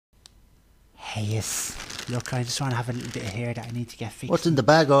Yes. Look, I just want to have a little bit of hair that I need to get fixed. What's in the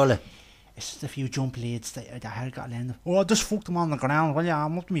bag, Ola? It's just a few jump leads that I had got in. Oh, I just fucked them on the ground. Well, yeah,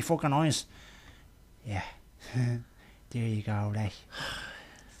 I'm up to me fucking eyes. Yeah. There you go, right.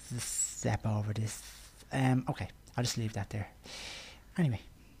 Just step over this. Okay, I'll just leave that there. Anyway.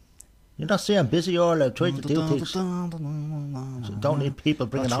 You not see I'm busy, Ola. Trying to do things. So don't need people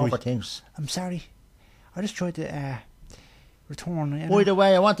bringing over things. I'm sorry. I just tried to return. You know. By the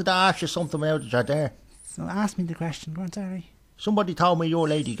way, I wanted to ask you something now that you're there. So ask me the question. Go on, sorry. Somebody told me you're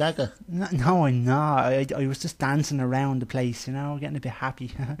Lady Gaga. No, I'm not. I was just dancing around the place, you know, getting a bit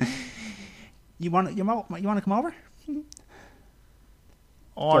happy. You want to come over?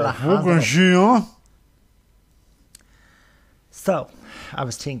 So, I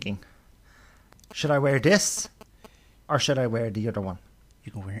was thinking, should I wear this or should I wear the other one?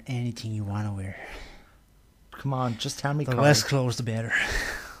 You can wear anything you want to wear. Come on, just tell me. The less clothes, the better.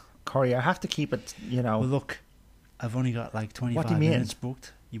 Corey, I have to keep it, you know. Well, look, I've only got like 25 minutes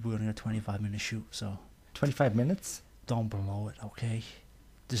booked. You've only got a 25-minute shoot, so... 25 minutes? Don't blow it, okay?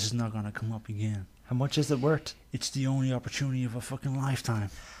 This is not going to come up again. How much is it worth? It's the only opportunity of a fucking lifetime.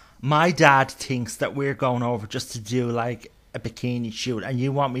 My dad thinks that we're going over just to do like a bikini shoot and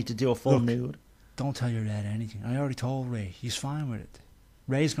you want me to do a full nude. Don't tell your dad anything. I already told Ray. He's fine with it.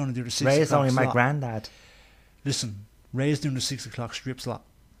 Ray's going to do the 6 o'clock Ray's only slot. my granddad. Listen, Ray's doing the 6 o'clock strip slot.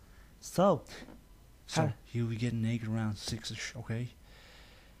 So he'll be getting naked around 6ish, okay?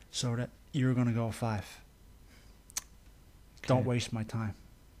 So that you're going to go 5. Okay. Don't waste my time.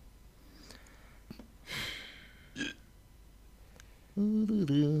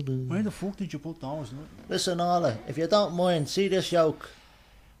 Where the fuck did you put those? Listen, Ola, if you don't mind, see this yoke?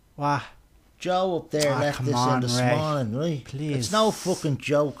 What? Joe up there left this in this morning, right? Please. It's no fucking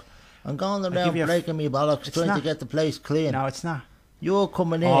joke. I'm going around breaking me bollocks trying to get the place clean. No, it's not. You're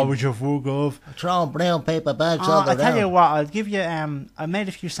coming in. Oh, would you fuck off? Throwing brown paper bags all around. I'll tell you what, I'll give you, I made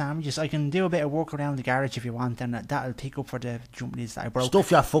a few sandwiches. I can do a bit of work around the garage if you want, and that'll pick up for the jump leads that I broke.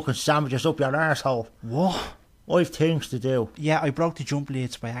 Stuff your fucking sandwiches up your arsehole. What? I've things to do. Yeah, I broke the jump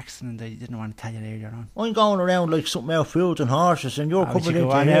leads by accident. I didn't want to tell you earlier on. I'm going around like something out foods and horses, and you're coming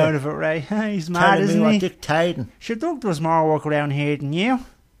into here. Out of it, right? He's mad, isn't he? Telling me what dictating. Sure, Doug does more work around here than you.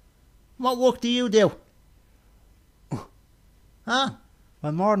 What work do you do? Huh?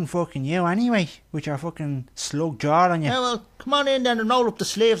 Well, more than fucking you anyway, with your fucking slug jaw on you. Yeah, well, come on in then and roll up the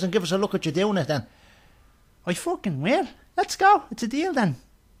sleeves and give us a look at you doing it then. I fucking will. Let's go. It's a deal then.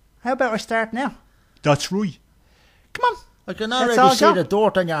 How about I start now? That's right. Come on. I can already see the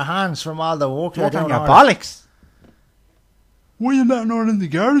dirt on your hands from all the work you're doing. Dirt on your bollocks. What are you letting her in the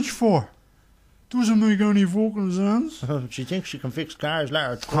garage for? Doesn't make any fucking sense. She thinks she can fix cars, let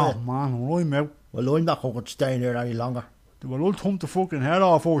her try. Oh man, well, I'm out. Well, I'm not going to stay here any longer. Well, I'll thump the fucking head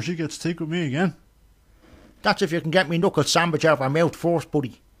off her she gets thick with me again. That's if you can get me knuckle sandwich out of her mouth first,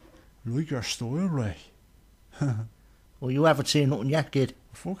 buddy. Like your style, Ray. Well, you haven't seen nothing yet, kid.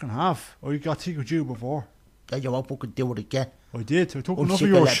 I fucking have. I got thick with you before. Then you won't fucking do it again. I did. I took I'm enough sick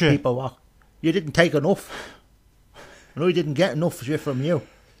of your letting shit. People walk. You didn't take enough. And I didn't get enough shit from you.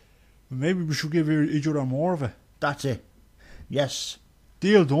 Maybe we should give each other more of it. That's it. Yes.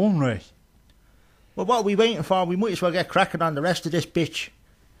 Deal done, Ray. Well, what are we waiting for? We might as well get cracking on the rest of this bitch.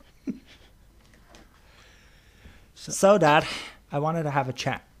 So, Dad, I wanted to have a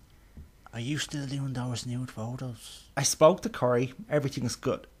chat. Are you still doing those nude photos? I spoke to Corey. Everything's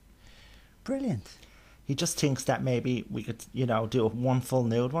good. Brilliant. He just thinks that maybe we could, you know, do one full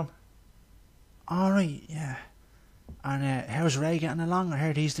nude one. Alright, yeah. And how's Ray getting along? I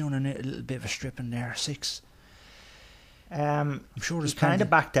heard he's doing a little bit of a strip in there, 6. I'm sure there's he's kind of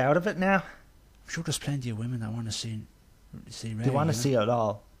backed out of it now. I'm sure there's plenty of women that want to see Ray. They want to see it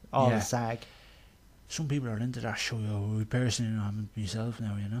all Yeah. the sag. Some people are into that show. I personally am myself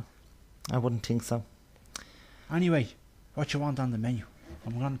now, you know. I wouldn't think so. Anyway, what you want on the menu?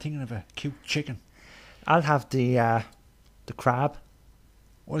 I'm thinking of a cute chicken. I'll have the crab.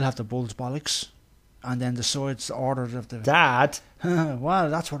 I'll have the bull's bollocks. And then the sides ordered of the... Dad?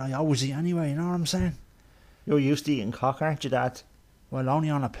 Well, that's what I always eat anyway, you know what I'm saying? You're used to eating cock, aren't you, Dad? Well, only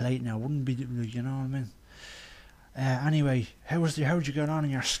on a plate now. Wouldn't be, you know what I mean? Anyway, how'd you get on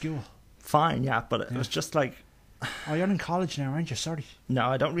in your school? Fine, yeah, but it was just like... Oh, you're in college now, aren't you? Sorry. No,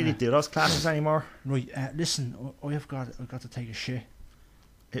 I don't really do those classes anymore. Right, listen, I've got to take a shit.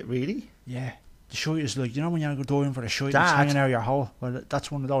 It really? Yeah. The shite is like, you know when you're going for the shite, Dad. it's hanging out of your hole? Well, that's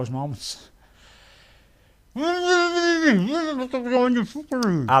one of those moments.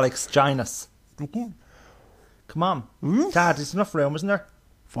 Alex, join us. Come on. Dad, there's enough room, isn't there?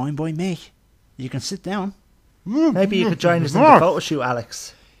 Fine by me. You can sit down. Maybe you could join us in the photo shoot,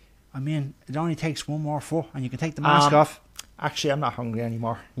 Alex. I mean, it only takes one more foot and you can take the mask off. Actually, I'm not hungry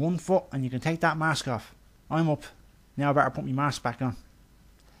anymore. 1 foot and you can take that mask off. I'm up. Now I better put my mask back on.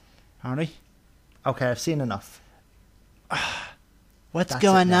 Alright? Okay, I've seen enough. What's That's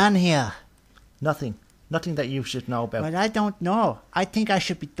going it now. on here? Nothing. Nothing that you should know about. Well, I don't know. I think I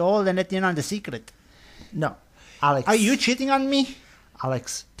should be told and let in on the secret. No. Alex. Are you cheating on me?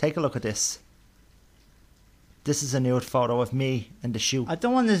 Alex, take a look at this. This is a nude photo of me in the shoe. I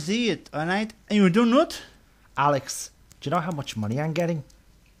don't want to see it, alright? And you do not? Alex, do you know how much money I'm getting?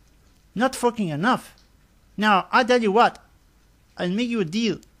 Not fucking enough. Now, I tell you what. I'll make you a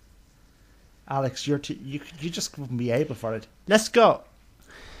deal. Alex, you just wouldn't be able for it. Let's go.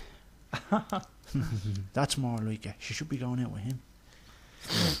 That's more like it. She should be going out with him.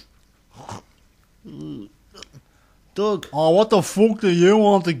 Doug. Oh, what the fuck do you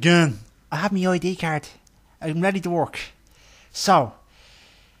want again? I have my ID card. I'm ready to work. So,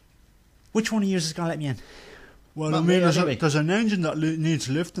 which one of you is going to let me in? Well, Not I me, mean, anyway. there's an engine that needs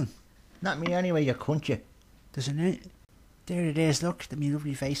lifting. Not me anyway, you cunt you. There's an... There it is, look. The me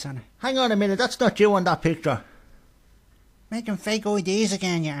lovely face on it. Hang on a minute, that's not you on that picture. Making fake IDs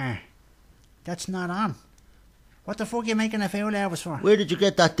again, you are. That's not on. What the fuck are you making a fool out of us for? Where did you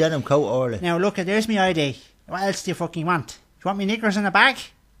get that denim coat early? Now look, there's my ID. What else do you fucking want? You want me knickers in the bag?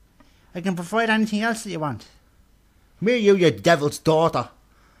 I can provide anything else that you want. Me, you devil's daughter.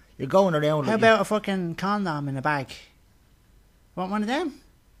 You're going around How like about a fucking condom in a bag? Want one of them?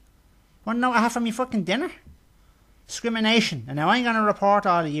 Want to know what I have for me fucking dinner? Discrimination. And now I'm going to report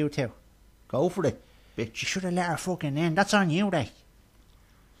all of you two. Go for it, You bitch. should have let her fucking in. That's on you, Ray.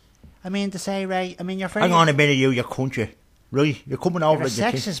 I mean to say, Ray, you're very... Hang on a minute, you cunt you. Right, you're coming over You're a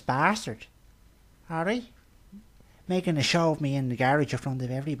like you think. sexist bastard. Alright? Making a show of me in the garage in front of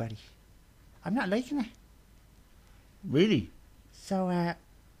everybody. I'm not liking it. Really? So,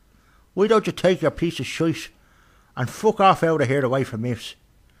 Why don't you take your piece of shit and fuck off out of here away from this?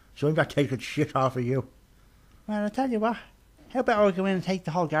 So I'm not taking shit off of you. well, I'll tell you what. How about I go in and take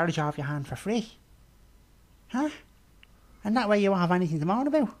the whole garage off your hand for free? Huh? And that way you won't have anything to moan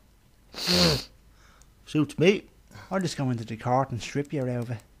about. Suits me. I'll just go into the court and strip you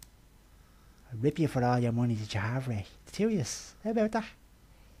over. I'll rip you for all your money that you have, Ray. The two of yous. How about that?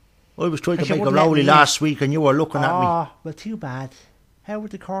 I was trying to Because you make a wouldn't let rolly me last week and you were looking at me. Oh, well, too bad. How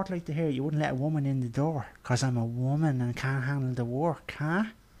would the court like to hear you wouldn't let a woman in the door? 'Cause I'm a woman and can't handle the work, huh?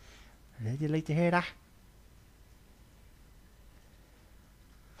 Would you like to hear that?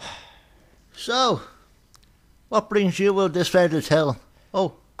 So, what brings you out this way to tell?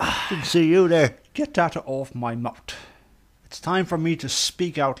 Oh, didn't see you there. Get that off my mouth. It's time for me to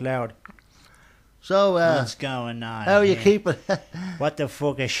speak out loud. So, What's going on? how are you here? keeping? What the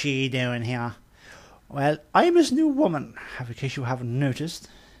fuck is she doing here? Well, I'm his new woman, in case you haven't noticed.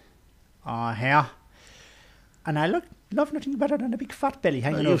 Here. And I love nothing better than a big fat belly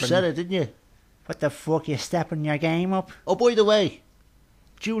hanging You over said me. it, didn't you? What the fuck, you stepping your game up? Oh, by the way,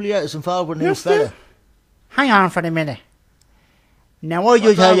 Juliet is involved with a new Yes, fella. dear. Hang on for a minute. Now what you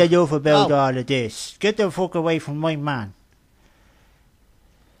What's tell wrong? you do about Oh. all of this? Get the fuck away from my man.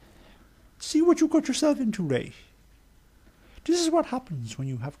 See what you got yourself into, Ray. This is what happens when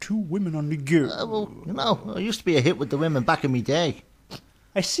you have two women on the go. Well, you know, I used to be a hit with the women back in my day.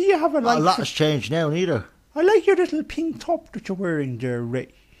 I see you have a A lot like. has changed now, neither. I like your little pink top that you're wearing there, Ray.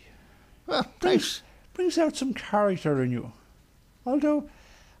 Well, thanks. Brings out some character in you. Although,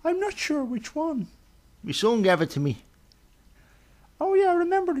 I'm not sure which one. My son gave it to me. Oh yeah, I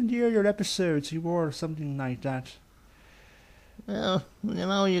remember in the earlier episodes he wore something like that. Well, you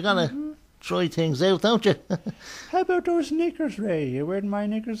know, you gotta try things out, don't you? How about those knickers, Ray? You wearing my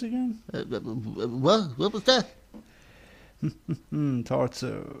knickers again? What was that? Thought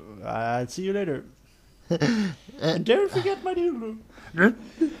so. I'll see you later. And don't forget my dildo.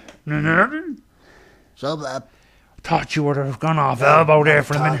 So, Thought you would have gone off elbow there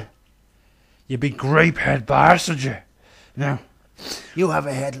for a minute. You big grape head bastard, you. Now, you have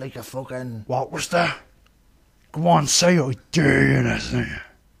a head like a fucking... what was that? Go on, say I dare you to say it.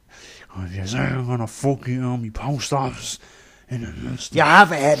 If you say I'm gonna fuck you on me post office in an instant. You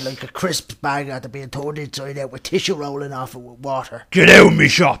have a head like a crisp bag after being turned inside out with tissue rolling off it with water. Get out of me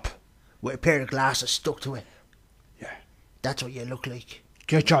shop! With a pair of glasses stuck to it. Yeah. That's what you look like.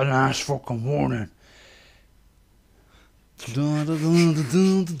 Get your last fucking warning.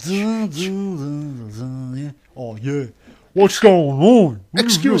 Oh yeah. What's going on?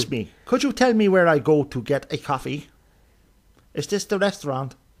 Excuse me, could you tell me where I go to get a coffee? Is this the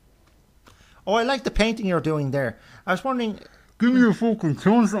restaurant? Oh, I like the painting you're doing there. I was wondering, Give me a fucking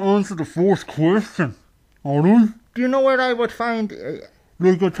chance to answer the first question. Alright? do you know where I would find...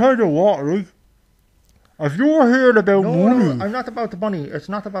 Like, I tell you what, right? If you're hearing about money... No, I'm not about the money. It's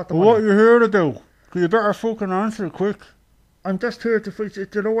not about the What money. you hearing about? You better fucking answer it quick. I'm just here to fix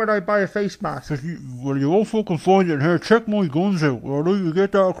it. Do you know where I buy a face mask? Well, you won't fucking find it in here. Check my guns out, alright? You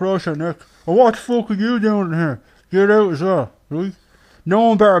get that across your neck. And what the fuck are you doing in here? Get out as well, right? No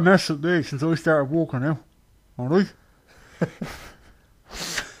one better mess with me since I started working out. Alright?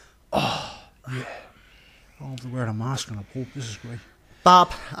 I don't have to wear a mask on a pub. This is great.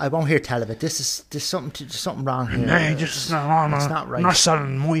 Bob, I won't hear tell of it. There's something wrong here. Nay, this is not, It's not right. I'm not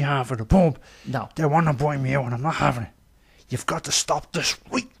selling my half of the pub. No. They want to buy me out and I'm not having it. You've got to stop this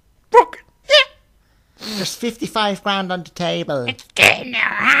right fucking. There's 55 grand on the table. It's getting your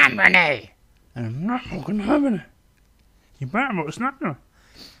hand, Renee. And I'm not fucking having it. You better, but it's not going.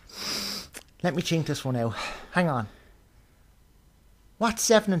 Let me think this one out. Hang on. What's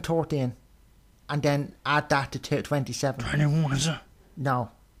 7 and 13? And then add that to 27. 21, is it?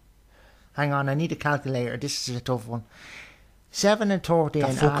 No. Hang on, I need a calculator. This is a tough one. 7 and 13.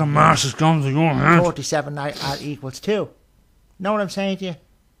 That fucking mask has gone to your head. 47 equals 2. Know what I'm saying to you?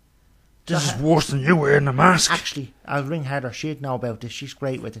 This is worse than you wearing a mask. Actually, I'll ring Heather. She'd know about this. She's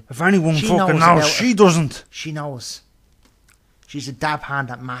great with it. If anyone She fucking knows about knows, it. she doesn't. She knows. She's a dab hand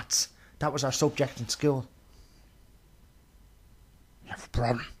at maths. That was our subject in school. You have a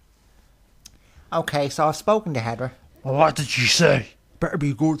problem. Okay, so I've spoken to Heather. Well, what did she say? Better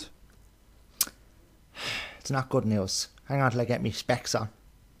be good. It's not good news. Hang on till I get me specs on.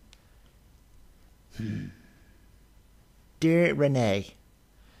 Dear Renee.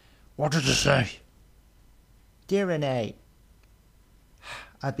 What did it say? Dear Renee.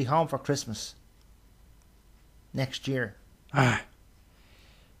 I'll be home for Christmas. Next year. Ah.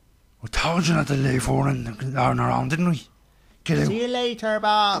 We told you not to leave her on her own, didn't we? Get out. See you later,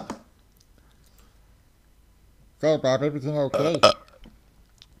 Bob. So, Bob, everything okay?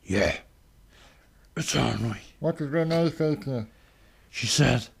 Yeah. It's alright. What did Renee say to you? She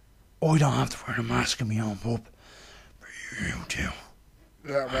said, I don't have to wear a mask in my own pub. But you do.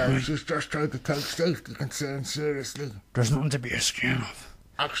 Yeah, well, she's just trying to take safety concerns seriously. There's nothing to be scared of.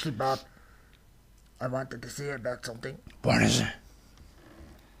 Actually, Bob, I wanted to see you about something. What is it?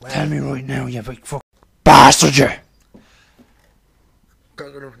 Well, tell me right now, you big fuck bastard, you!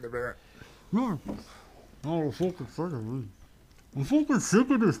 Take it up in the mirror. No, I'm fucking sick of it. I'm fucking sick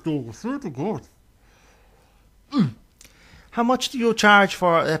of this dog, I swear to God. How much do you charge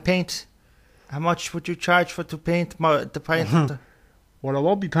for paint? How much would you charge to paint the paint? Well, I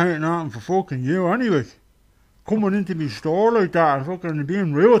won't be painting that for fucking you anyway. Coming into my store like that and fucking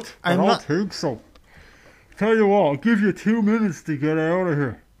being rude. I don't think so. Tell you what, I'll give you 2 minutes to get out of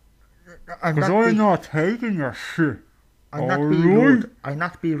here. Because I'm not taking your shit. I'm not being rude. I'm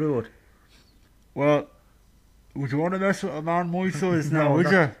not being rude. Well, would you want to mess with a man my size now,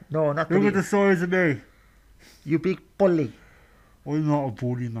 would you? No, not Look at the size of me. You big bully. I'm not a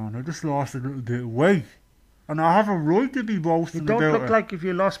bully, man. I just lost a little bit of weight. And I have a right to be boasting about it. You don't look like if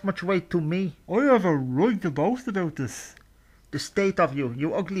you lost much weight to me. I have a right to boast about this. The state of you,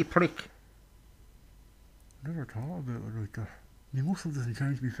 you ugly prick. Never thought about it like that. My muscle doesn't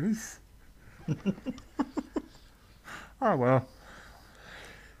change my face. Ah, well.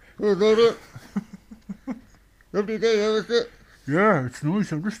 Hey, baby. Lovely day, how was it? Yeah, it's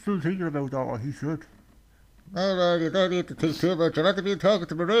nice. I'm just still thinking about that, what he said. No, you don't need to think too much. I'm not to be talking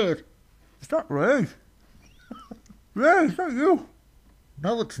to Mairead. Is that Ray? Ray, is that you?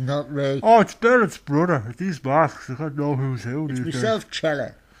 No, it's not Ray. Oh, it's Barrett's brother. It's these masks. I can't know who's who. It's myself,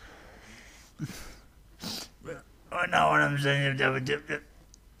 Chella. I know what I'm saying.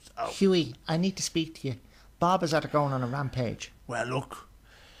 Huey, I need to speak to you. Bob is going on a rampage. Well, look,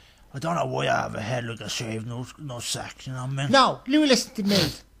 I don't know why I have a head like a shaved no sack, you know what I mean? No, you listen to me.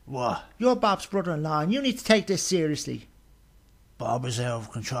 What? You're Bob's brother-in-law and you need to take this seriously. Bob is out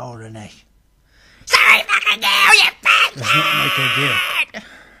of control, Renee. Sorry, fucking girl, you bastard! There's nothing I can do.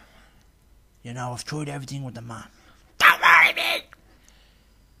 You know, I've tried everything with the man. Don't worry, mate.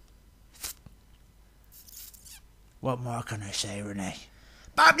 What more can I say, Renee?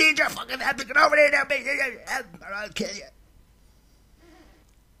 Bob needs your fucking help to get over there now, mate. Or I'll kill you.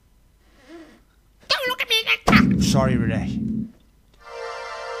 Don't look at me like that. Sorry, Renee.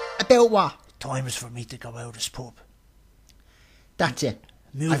 About what? Time is for me to go out of this pub. That's it.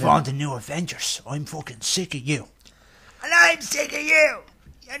 Move on to new adventures. I'm fucking sick of you. And I'm sick of you.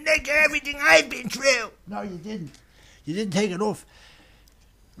 You're sick of everything I've been through. No, you didn't. You didn't take it off.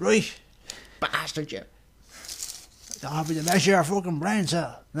 Right. Bastard, you. I'll be the measure of fucking brain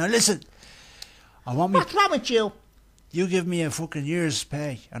cell. Now listen. I want me... What's wrong with you? You give me a fucking year's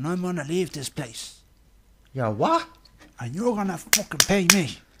pay and I'm gonna leave this place. You're what? And you're gonna fucking pay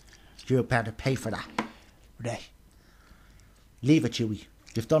me. You better pay for that. Right. Leave it, Huey.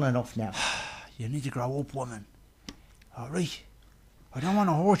 You've done enough now. You need to grow up, woman. Alright? I don't want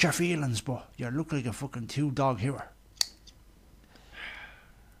to hurt your feelings, but you look like a fucking two-dog hero.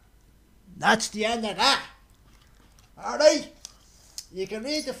 That's the end of that. Alright? You can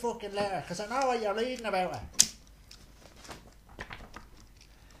read the fucking letter, because I know what you're reading about it.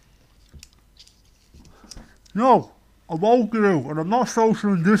 No, I won't get out, and I'm not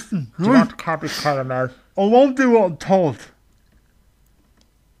social distant. Do you Right? want cabbage caramel? I won't do what I'm told.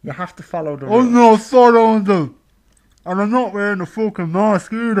 You have to follow the I'm rules. not following them. And I'm not wearing a fucking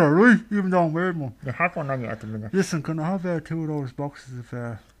mask either, right? Even though I'm wearing one. You have one on you at the minute. Listen, can I have 2 of those boxes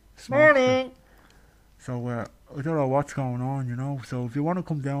of smoke? Morning. So, I don't know what's going on, you know. So, if you want to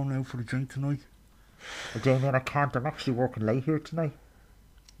come down out for the drink tonight. Well, Damien, I can't. I'm actually working late here tonight.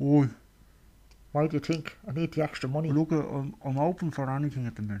 Oi, Why do you think? I need the extra money. look, I'm open for anything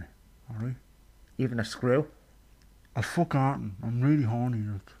at the minute, alright? Even a screw. I fuck aren't. I'm really horny,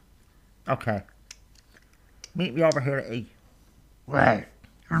 like. Okay. Meet me over here at 8. Right.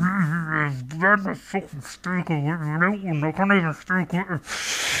 Where's my fucking speaker with me without one? I can't even speak with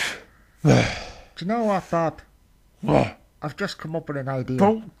it. Do you know what, Bob? What? I've just come up with an idea.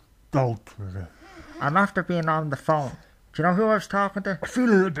 Don't. Really. And after being on the phone, do you know who I was talking to? I feel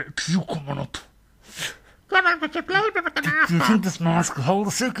a little bit of puke coming up. Come on, but you play me with the mask Do you on. think this mask will hold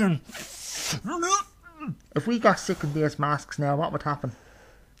a second? If we got sick in these masks now, what would happen?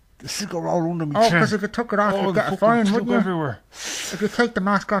 The cigar roll under me Oh, chin. because if you took it off, Oh, you'd the get a fucking fine, puke wouldn't you? everywhere. If you take the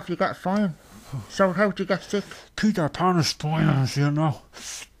mask off, you get a fine. So how'd you get sick? Peter Pan is spying on us, you know.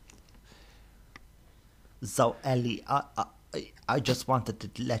 So, Ellie, I just wanted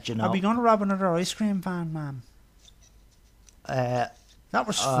to let you know. Are we going to rob another ice cream van, ma'am? That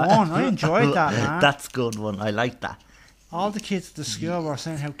was Uh, fun. I enjoyed that, man. That's a good one. I like that. All the kids at the school were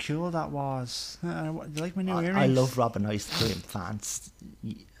saying how cool that was. Do you like my new earrings? I love robbing ice cream fans.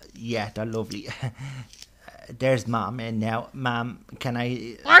 Yeah, they're lovely. There's Mom in now. Mom, can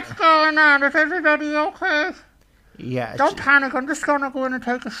I... What's going on? Is everybody okay? Yeah. Don't panic, I'm just going to go in and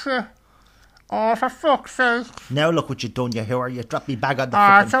take a shit. Oh, for fuck's sake. Now look what you've done, you hear? You dropped me bag on the Ah,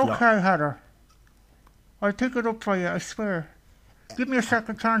 fucking it's floor. okay, Heather. I'll pick it up for you, I swear. Give me a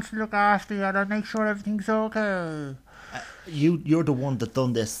second chance to look after you and I'll make sure everything's okay. You're the one that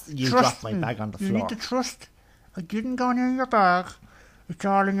done this. You Trust dropped my me. bag on the You floor. need to trust. I didn't go near your bag. It's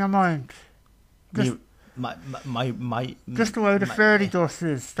all in your mind. Just, You, my just the way the fairy dust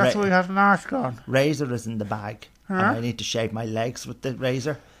is. That's Right. why you have a mask on. razor is in the bag. Huh? And I need to shave my legs with the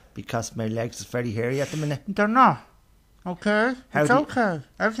razor because my legs is very hairy at the minute. They're not. Okay? How It's do you- okay.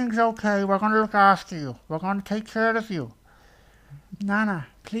 Everything's okay. We're going to look after you. We're going to take care of you. Nana,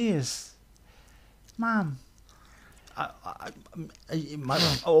 please. Mom,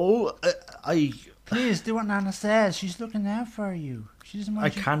 please do what Nana says. She's looking out for you. She doesn't want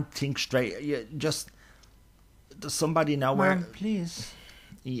I you. can't think straight. You just does somebody know where? Mom, please.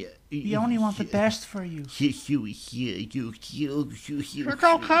 Yeah, We only want the best for you. You. It's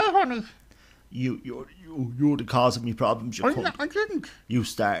okay, honey. You're the cause of me problems. You cunt. I didn't. You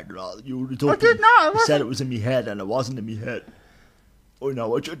started it all. You I did not. I You wasn't. said it was in my head, and it wasn't in my head. I know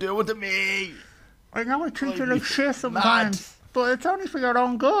what you're doing to me. I know I treat you Drive me like shit sometimes, but it's only for your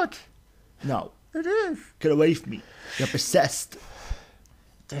own good. No, It is. get away from me. You're possessed.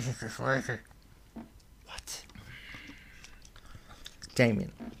 This is just lazy. What?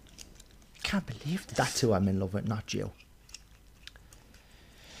 Damien, I can't believe this. that's who I'm in love with, not you.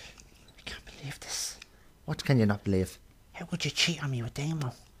 I can't believe this. What can you not believe? How could you cheat on me with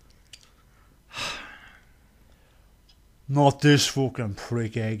Damo? Not this fucking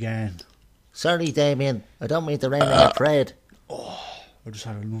prick again. Sorry, Damien. I don't mean to rain on your parade. I just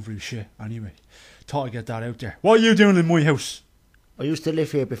had a lovely shit anyway. Thought I'd get that out there. What are you doing in my house? I used to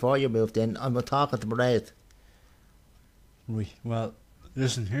live here before you moved in. I'm talking to Parade. Right, well,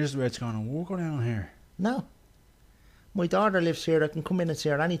 listen, here's the way it's going to work around here. No. My daughter lives here. I can come in and see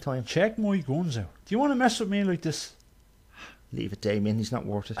her anytime. Check my guns out. Do you want to mess with me like this? Leave it, Damien. He's not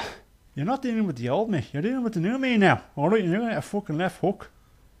worth it. You're not dealing with the old me. You're dealing with the new me now. Alright, you're going to get a fucking left hook.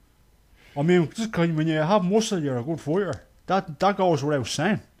 I mean, just kind when you have muscle, you're a good fighter. That goes without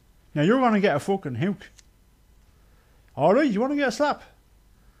saying. Now you're going to get a fucking hook. Alright, you want to get a slap?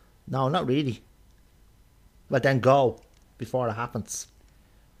 No, not really. Well, then go before it happens.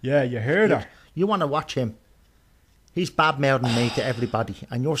 Yeah, you heard her. You want to watch him. He's bad-mouthing me to everybody,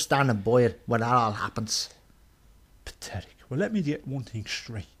 and you're standing by it when that all happens. Pathetic. Well, let me get one thing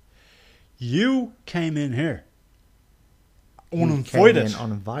straight. You came in here You uninvited. came in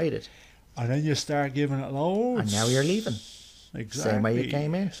uninvited. And then you start giving it loads. And now you're leaving. Exactly. Same way you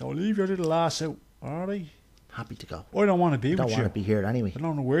came in. So leave your little ass out, alright? Happy to go. I don't want to be I don't with want you. to be here anyway. I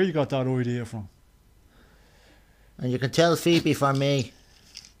don't know where you got that idea from. And you can tell Phoebe from me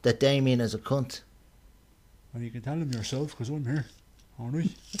that Damien is a cunt. And you can tell him yourself, because I'm here.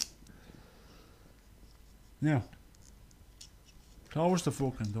 Alright? Now, close the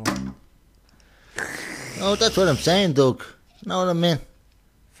fucking door. Oh, that's what I'm saying, Doug. Know what I mean?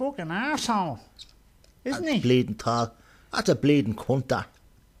 Fucking arsehole. Isn't That's he? bleeding tall. That's a bleeding cunt, that.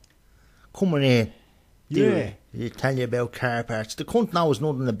 Coming in. Yeah. They tell you about car parts. The cunt knows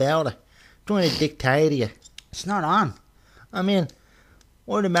nothing about it. Trying to dictate to you. It's not on. I mean,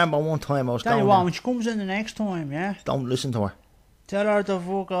 I remember one time I was Tell going you what, there. when she comes in the next time, yeah? Don't listen to her. Tell her to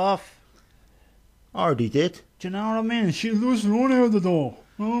fuck off. Already did. Do you know what I mean? She'll just run out the door.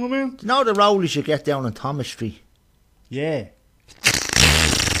 You know what I mean? Do you know the rollies you get down on Thomas Street? Yeah.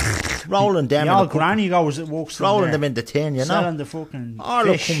 Rolling them. The in old a couple- granny goes that walks in rolling there, them in the tin, you know. selling the fucking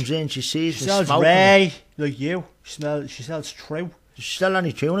Orla fish. comes in, she sees She me sells smoking. ray, like you. She sells trout. She sell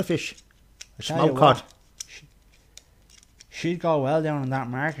any tuna fish. Tell you Smoke cod. what, she'd go well down in that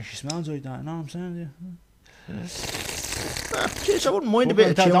market. She smells like that, you know what I'm saying? Yeah. Jeez, I wouldn't mind a bit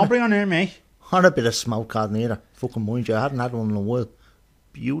of Don't tuna. bring her near me. Or a bit of smoke cod neither. Fucking mind you, I hadn't had one in a while.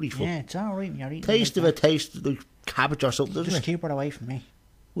 Beautiful. Yeah, it's alright when you're eating. Taste like of it tastes like cabbage or something, that. doesn't Just it? keep her away from me.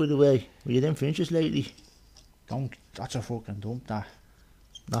 By the way, were you them finches lately? Don't. That's a fucking dump, that.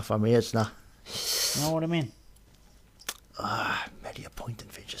 Not for me, it's not. You know what I mean? Ah, maybe a point in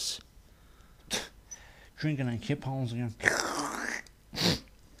finches. Drinking and kip holes again.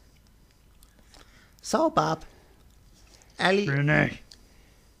 So, Bob. Ellie. Renee,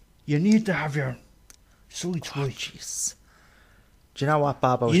 you need to have your sights Oh, right. jeez. Do you know what,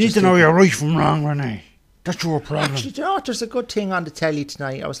 Bob? I was You need just to know thinking- your right from wrong, Renee. That's your problem. Actually, do you know what? There's a good thing on the telly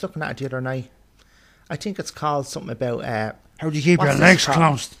tonight. I was looking at it the other night. I think it's called something about How do you keep what's your this legs called?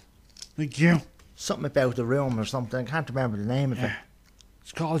 closed? Like you. something about the room or something. I can't remember the name of it. Yeah.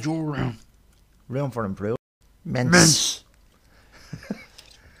 It's called your room. Room for improvement. Mince. Mince.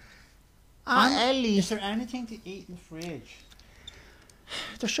 Ellie, Is there anything to eat in the fridge?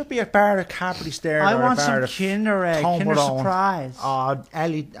 there should be a bar of Cadbury's there. I or want a bar some of Kinder Egg, Kinder Toblerone. Surprise. Oh,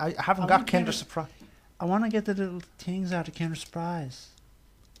 Ellie, I haven't I got want Kinder Kinder- Surprise. I want to get the little things out of Kinder Surprise.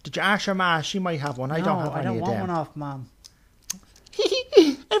 Did you ask your ma? She might have one. I don't have I any don't of want them. one off, Mum.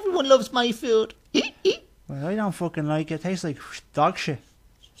 Everyone loves my food. Well, I don't fucking like it. It tastes like dog shit.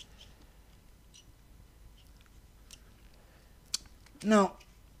 No,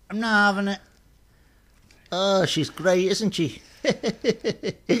 I'm not having it. Oh, she's great, isn't she?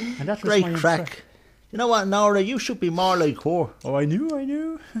 And that's Great my crack. You know what, Nora? You should be more like her. Oh, I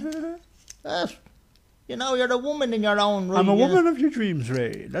knew. You know, you're a woman in your own right. I'm a you know. woman of your dreams,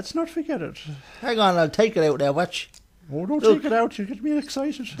 Ray. Let's not forget it. Hang on, I'll take it out there, watch. Oh, don't Look. take it out. You get me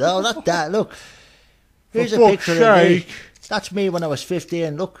excited. No, not that, look. Here's a fuck's picture of me. sake. That's me when I was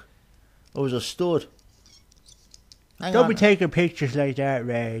 15, look. I was a stud. Hang Don't on. be taking pictures like that,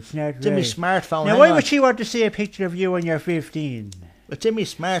 Ray. It's not It's in my right. smartphone. Now, hang why on. would she want to see a picture of you when you're 15? It's in my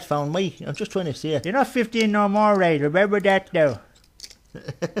smartphone, mate. I'm just trying to see it. You're not 15 no more, Ray. Remember that now.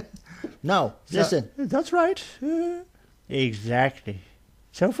 No, listen. That's right. Exactly.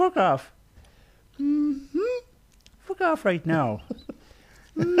 So fuck off. Fuck off right now.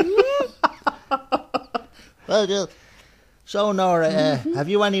 Well, so, Nora, have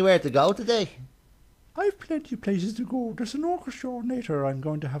you anywhere to go today? I've plenty of places to go. There's an orchestra later. I'm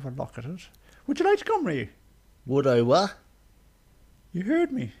going to have a look at it. Would you like to come, Ray? Would I what? You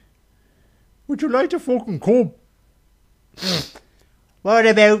heard me. Would you like to fucking come? What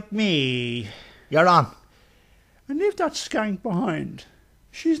about me? You're on. And leave that skank behind.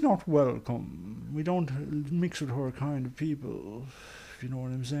 She's not welcome. We don't mix with her kind of people. If you know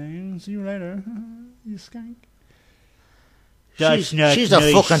what I'm saying. See you later, you skank. That's she's not she's nice.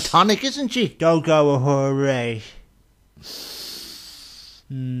 a fucking tonic, isn't she? Don't go with her, Ray.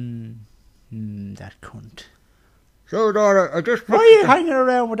 That cunt. So, Nora, I just... Why are you hanging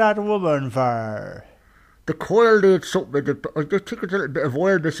around with that woman for? The coil needs something. I just think it's a little bit of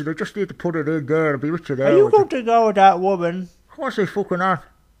wildness and I just need to put it in there and be with you there. Are you going to go with that woman? Of course I fucking are.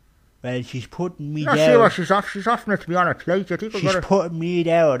 Well, she's putting me I see what down. she's offering it to me on a plate. I think I'm She's gonna... putting me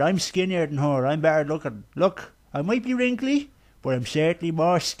down. I'm skinnier than her. I'm better looking. Look, I might be wrinkly, but I'm certainly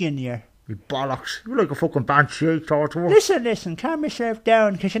more skinnier. You bollocks. You're like a fucking banshee towards her. Listen, calm yourself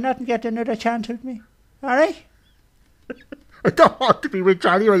down, because you're not going to get another chance with me. Alright? I don't want to be with you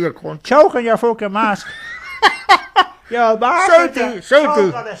anyway, you cunt. Choke on your fucking mask. Yo, bastard.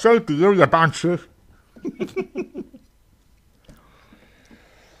 Safety, you banshee.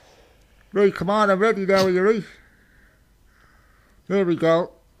 Right, come on, I'm ready now, are you right? There we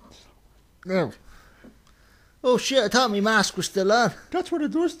go. Now. Oh shit, I thought my mask was still on. That's what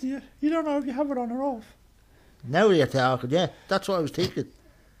it does to you. You don't know if you have it on or off. Now you're talking, yeah. That's what I was thinking.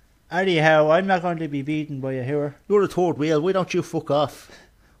 Anyhow, I'm not going to be beaten by a hewer. You're a third wheel, why don't you fuck off?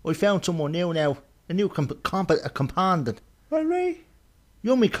 I found someone new now. A new companion. Well, Ray,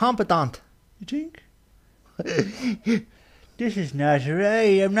 You're me competent. you think? This is not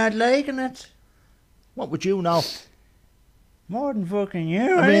right. I'm not liking it. What would you know? More than fucking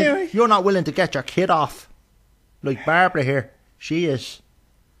you, I mean, anyway. you're not willing to get your kid off. Like Barbara here. She is.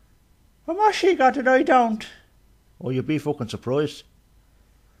 Well, what's she got that I don't? Oh, you'd be fucking surprised.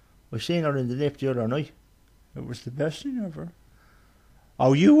 I seen her in the lift the other night. It was the best thing ever.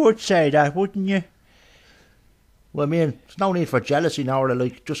 Oh, you would say that, wouldn't you? Well, I mean, there's no need for jealousy now, or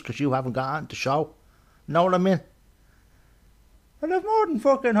like, just because you haven't got on the show. Know what I mean? Well, I've more than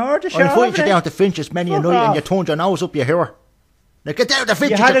fucking heard the show. I invited you down to Finch's many a Fuck night and off. you turned your nose up your hair. Now get down to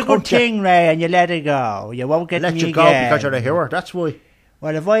Finch's, You had a good cunt, thing, Ray, and you let it go. You won't get Let me you go again. because you're a hero, that's why.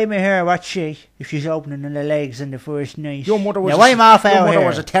 Well, if I'm a hero, what's she? If she's opening the legs in the first night. Your mother was, now, I'm off your out mother here.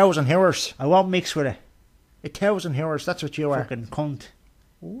 was 1,000 heroes. I won't mix with her. 1,000 heroes, that's what you are. Fucking cunt.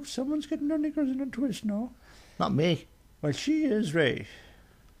 Oh, someone's getting their knickers in a twist now. Not me. Well, she is, Ray.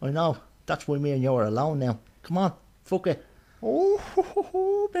 I know. That's why me and you are alone now. Come on, fuck it. Oh,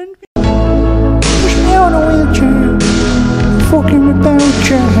 Ben. Push me on a wheelchair. Fucking about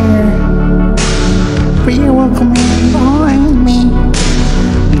your hair. But you will come in behind me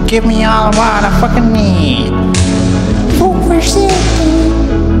and give me all what I fucking need. Fuck for safety.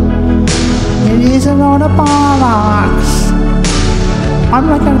 It is a lot of bollocks. I'm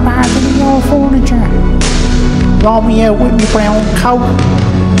like a part of the old furniture. Roll me out with me brown coat.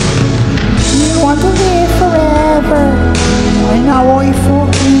 You want to live forever. I know I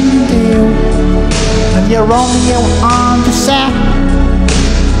fucking do. And you roll me out on the set.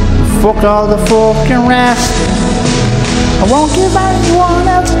 Fuck all the fucking rest. I won't give anyone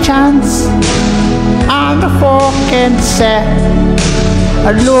else a chance on the fucking set.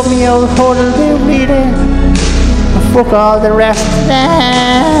 I love me old huddle do reader. And fuck all the rest of them.